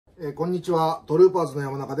こんにちは、トルーパーズの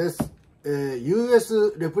山中です。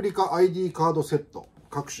US レプリカ ID カードセット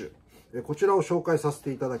各種、こちらを紹介させ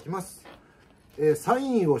ていただきます。サ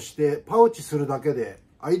インをしてパウチするだけで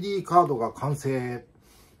ID カードが完成。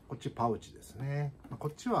こっちパウチですね。こ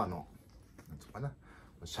っちはなんつうかな、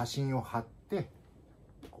写真を貼って、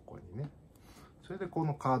ここにね、それでこ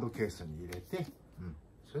のカードケースに入れて、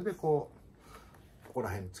それでここら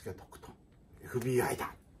辺につけとくと。FBI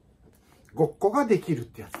だ。ごっこができるっ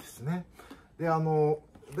てやつですね。で、大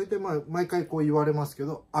体毎回こう言われますけ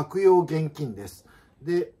ど、悪用現金です。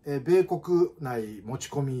で、米国内持ち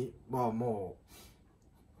込みはもう、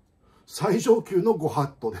最上級のご法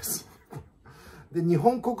度です。で、日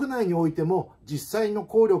本国内においても実際の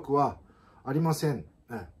効力はありません。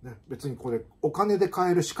別にこれ、お金で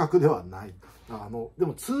買える資格ではない。で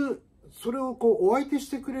も、それをお相手し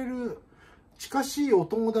てくれる近しいお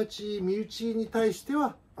友達、身内に対して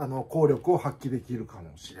は、効力を発揮できるか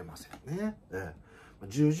もしれませんね。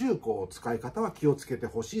重々使い方は気をつけて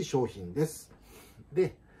ほしい商品です。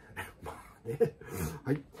で、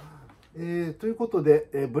はい。ということ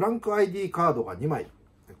で、ブランク ID カードが2枚。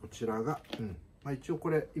こちらが、一応こ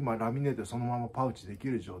れ、今ラミネでそのままパウチでき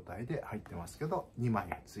る状態で入ってますけど、2枚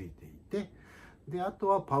ついていて、で、あと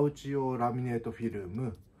はパウチ用ラミネートフィル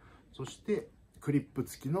ム、そしてクリップ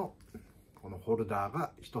付きのこのホルダー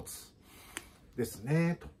が1つ。です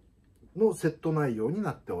ねのセット内容に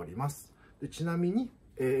なっております。でちなみに、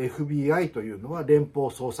FBI というのは連邦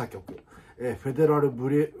捜査局、フェデラルブ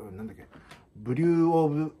リューオ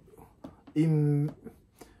ブイン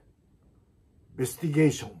ベスティゲ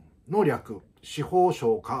ーションの略、司法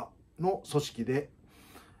省下の組織で、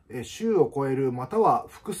州を超えるまたは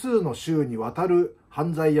複数の州にわたる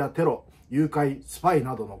犯罪やテロ、誘拐、スパイ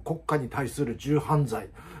などの国家に対する重犯罪、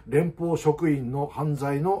連邦職員の犯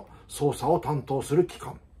罪の捜査を担当する機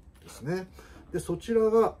関ですね。で、そちら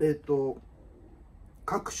が、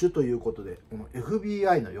各種ということで、この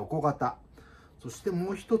FBI の横型、そして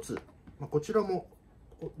もう一つ、こちらも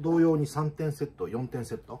同様に3点セット、4点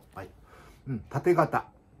セット、縦型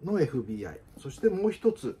の FBI、そしてもう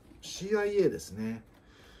一つ CIA ですね。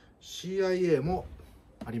CIA も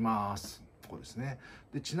あります。ここですね。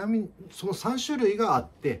で、ちなみにその3種類があっ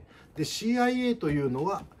て、で CIA というの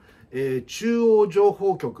は、中央情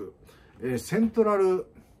報局、セントラル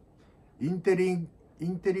インテリ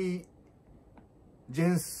ジ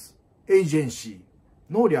ェンスエージェンシ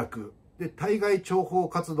ーの略で、対外諜報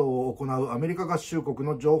活動を行うアメリカ合衆国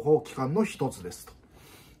の情報機関の一つです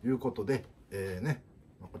ということで、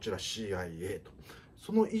こちら CIA と、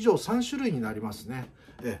その以上3種類になりますね。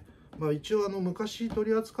一応昔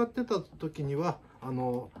取り扱ってた時には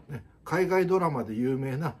海外ドラマで有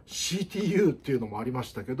名な CTU っていうのもありま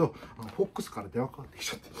したけど、フォックスから電話かかってき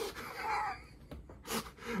ちゃって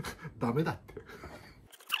ダメだっ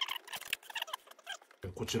て。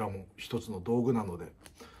こちらも一つの道具なので、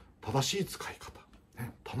正しい使い方、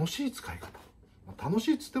楽しい使い方、楽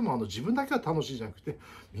しいっつっても自分だけは楽しいじゃなくて、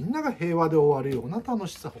みんなが平和で終わるような楽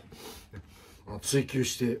しさを追求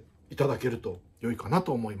していただけると良いかな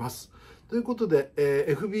と思います。ということで、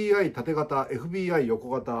FBI 縦型、FBI 横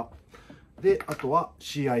型で、あとは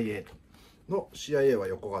CIA の CIA は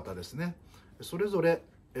横型ですね。それぞれ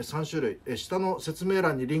3種類、下の説明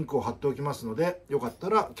欄にリンクを貼っておきますので、よかった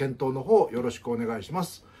ら検討の方よろしくお願いしま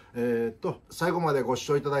す。最後までご視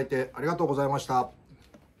聴いただいてありがとうございました。